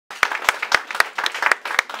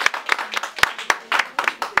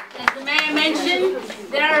As the Mayor mentioned,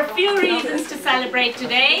 there are a few reasons to celebrate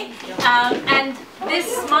today, and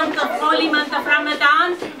this month of holy month of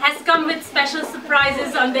Ramadan has come with special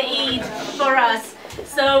surprises on the Eid for us.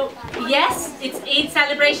 So yes, it's Eid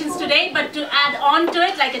celebrations today, but to add on to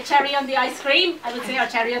it, like a cherry on the ice cream, I would say, or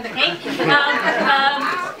cherry on the cake,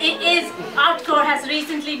 ArtCore has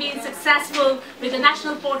recently been successful with the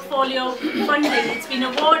National Portfolio funding. It's been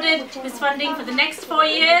awarded this funding for the next 4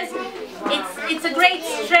 years. It's a great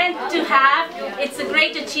strength to have. It's a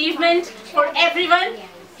great achievement for everyone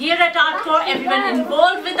here at ArtCore, everyone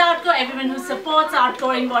involved with ArtCore, everyone who supports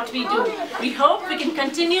ArtCore in what we do. We hope we can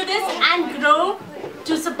continue this and grow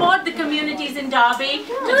to support the communities in Derby,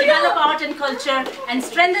 to develop art and culture and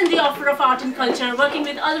strengthen the offer of art and culture, working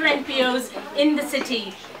with other NPOs in the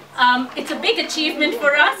city. It's a big achievement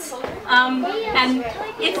for us, and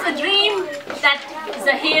it's a dream that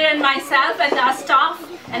Zahir and myself and our staff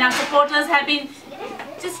and our supporters have been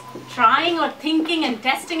just trying or thinking and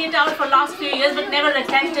testing it out for the last few years, but never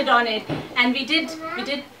attempted on it. And we did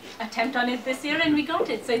attempt on it this year, and we got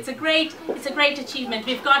it. So it's a great achievement.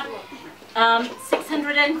 We've got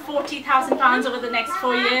 £640,000 over the next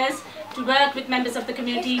 4 years to work with members of the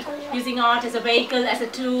community, using art as a vehicle, as a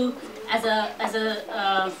tool, as a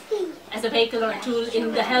vehicle or a tool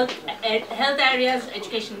in the health areas,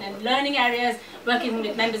 education and learning areas, working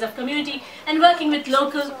with members of community, and working with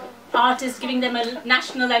local artists, giving them a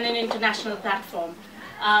national and an international platform.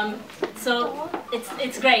 So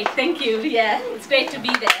it's great. Thank you. Yeah, it's great to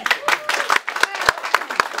be there.